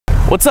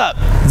What's up?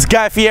 It's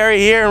Guy Fieri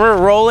here, and we're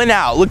rolling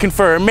out looking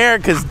for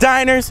America's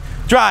diners,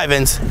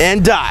 drive-ins,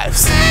 and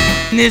dives.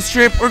 In this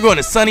trip, we're going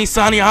to sunny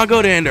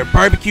Santiago to end our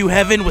barbecue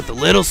heaven with a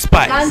little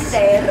spice.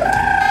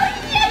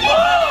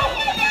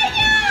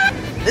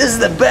 This is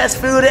the best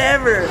food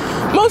ever.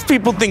 Most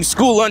people think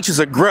school lunches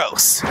are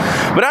gross,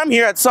 but I'm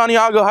here at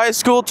Santiago High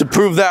School to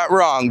prove that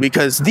wrong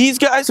because these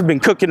guys have been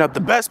cooking up the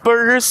best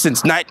burgers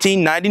since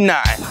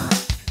 1999.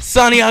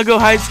 Santiago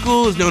High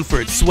School is known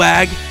for its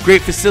swag,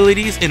 great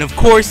facilities, and of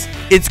course,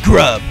 its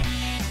grub.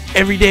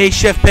 Every day,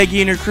 Chef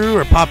Peggy and her crew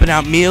are popping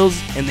out meals,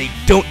 and they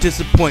don't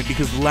disappoint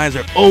because the lines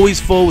are always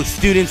full with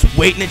students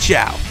waiting to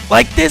chow.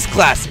 Like this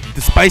classic,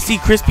 the spicy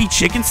crispy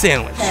chicken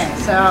sandwich. Okay,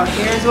 so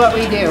here's what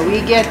we do.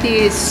 We get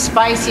these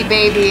spicy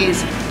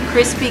babies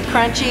crispy,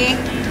 crunchy,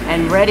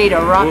 and ready to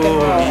rock and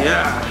roll.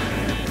 Yeah.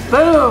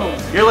 Boom!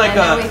 You're like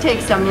and then we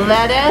take some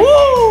lettuce.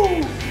 Woo!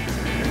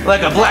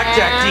 Like a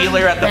blackjack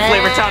dealer at the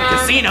Flavortown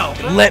Casino.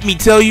 Let me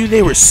tell you,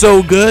 they were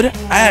so good,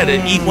 I had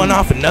to eat one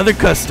off another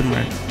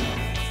customer.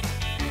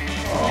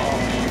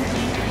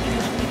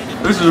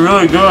 This is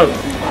really good.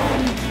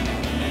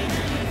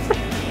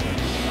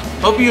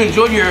 Hope you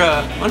enjoyed your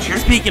lunch here.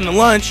 Speaking of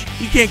lunch,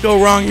 you can't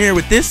go wrong here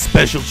with this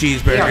special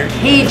cheeseburger.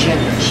 Cajun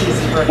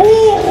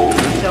cheeseburger.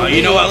 So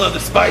you know I love the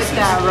spices. Put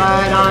that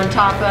right on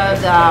top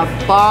of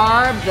the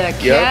barb, the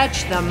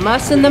catch, the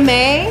muss, and the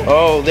may.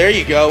 Oh, there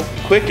you go.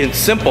 Quick and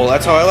simple.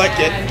 That's how I like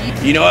it.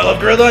 You know I love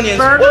grilled onions.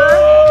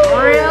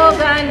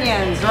 Grilled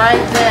onions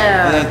right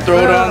there. And then throw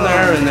it on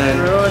there, and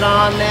then throw it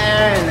on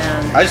there, and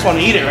then I just want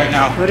to eat it right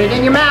now. Put it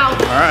in your mouth.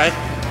 All right.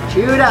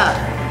 Chew it up.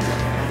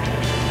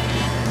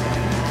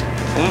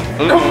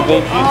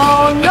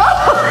 Oh no!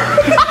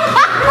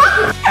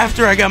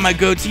 After I got my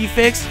goatee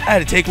fixed, I had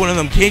to take one of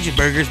them Cajun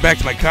burgers back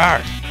to my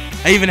car.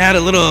 I even had a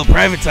little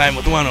private time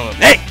with one of them.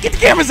 Hey, get the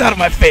cameras out of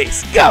my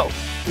face. Go!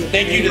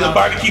 Thank you to the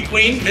barbecue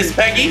queen, Miss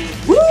Peggy.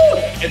 Woo!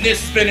 And this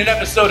has been an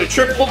episode of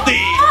Triple D,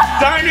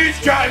 Diners,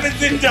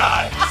 Drive-Ins, and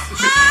Dives.